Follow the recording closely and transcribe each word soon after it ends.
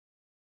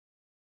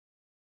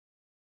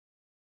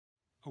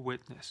a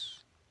witness.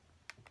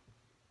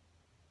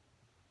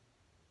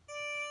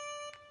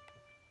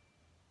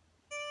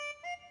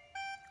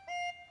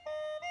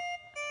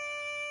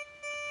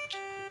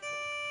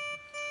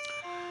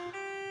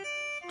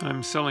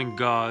 I'm selling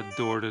God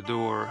door to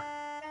door.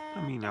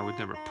 I mean, I would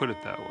never put it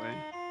that way.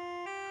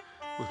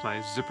 With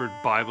my zippered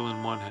Bible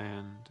in one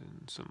hand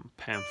and some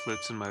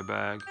pamphlets in my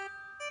bag.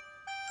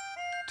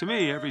 To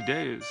me, every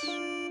day is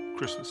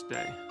Christmas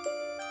Day.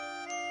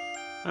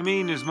 I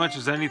mean, as much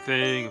as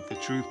anything, if the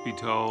truth be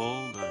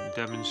told, I'm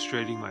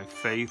demonstrating my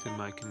faith and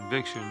my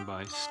conviction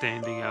by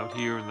standing out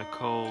here in the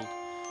cold.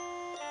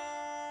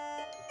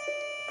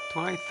 Do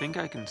I think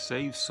I can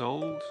save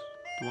souls?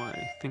 Do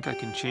I think I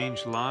can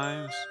change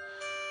lives?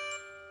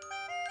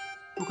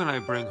 Who can I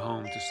bring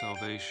home to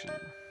salvation?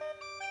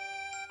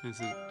 Is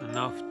it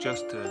enough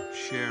just to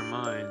share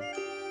mine?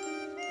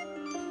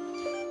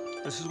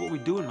 This is what we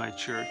do in my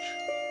church.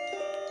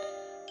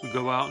 We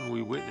go out and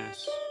we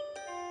witness.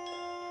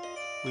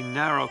 We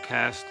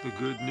narrowcast the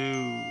good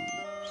news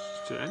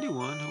to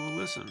anyone who will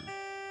listen.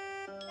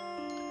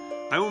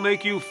 I will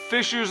make you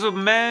fishers of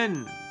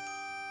men.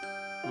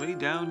 Lay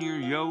down your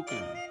yoke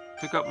and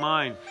pick up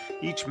mine.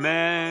 Each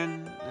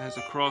man has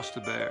a cross to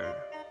bear.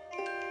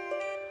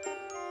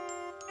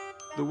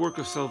 The work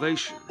of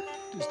salvation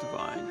is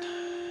divine.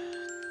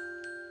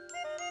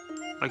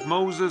 Like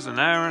Moses and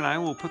Aaron, I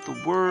will put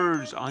the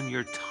words on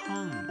your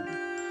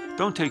tongue.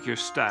 Don't take your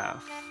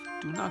staff.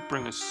 Do not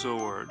bring a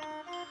sword.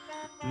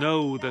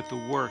 Know that the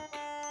work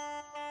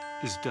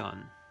is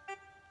done.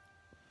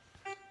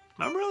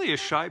 I'm really a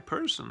shy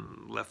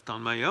person, left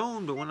on my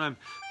own, but when I'm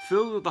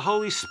filled with the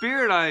Holy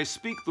Spirit, I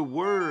speak the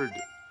word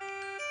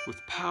with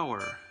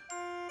power.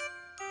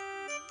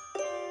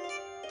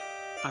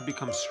 I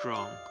become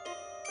strong.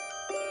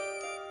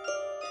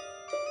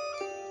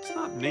 It's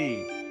not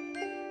me.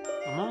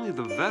 I'm only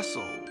the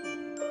vessel.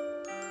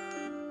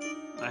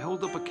 I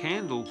hold up a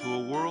candle to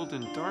a world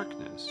in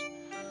darkness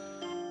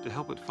to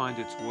help it find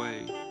its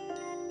way.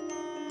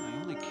 I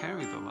only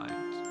carry the light.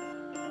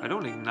 I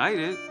don't ignite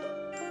it.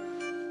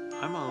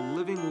 I'm a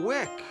living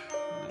wick.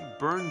 And I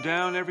burn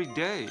down every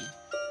day.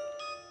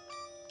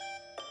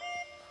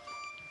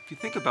 If you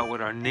think about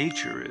what our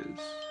nature is,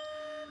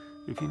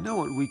 if you know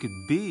what we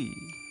could be,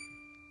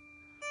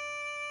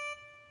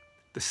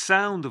 the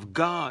sound of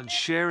God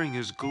sharing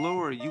His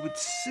glory, you would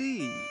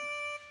see.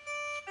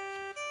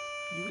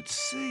 You would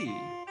see.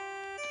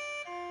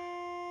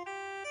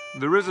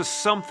 There is a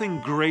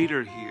something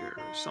greater here,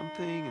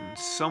 something and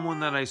someone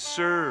that I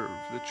serve,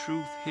 the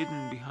truth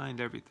hidden behind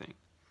everything.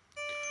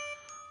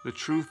 The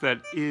truth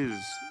that is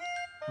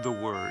the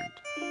Word.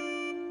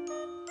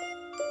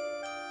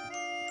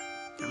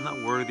 I'm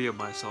not worthy of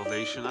my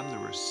salvation. I'm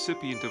the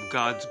recipient of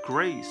God's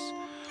grace.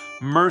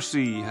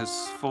 Mercy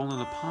has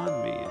fallen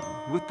upon me,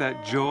 and with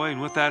that joy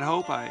and with that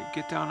hope, I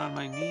get down on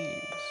my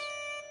knees.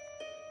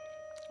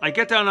 I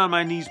get down on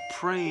my knees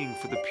praying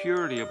for the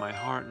purity of my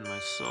heart and my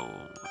soul.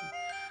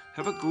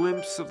 I have a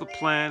glimpse of the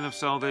plan of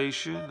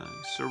salvation.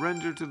 I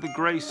surrender to the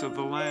grace of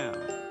the Lamb.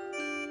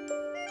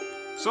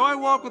 So I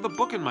walk with a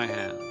book in my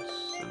hands,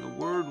 and the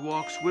Word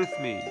walks with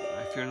me.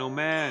 I fear no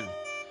man,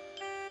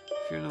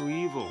 I fear no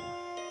evil.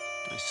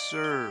 I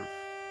serve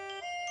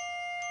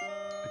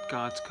at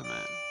God's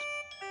command.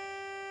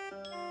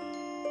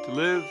 To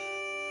live,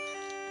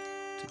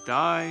 to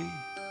die,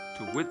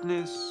 to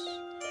witness,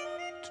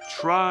 to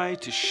try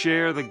to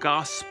share the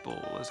gospel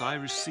as I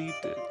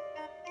received it.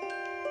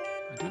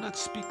 I do not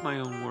speak my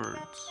own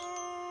words.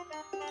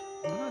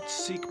 I do not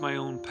seek my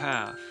own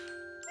path.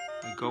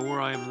 I go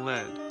where I am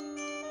led.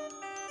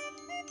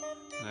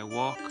 And I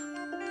walk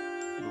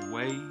the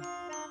way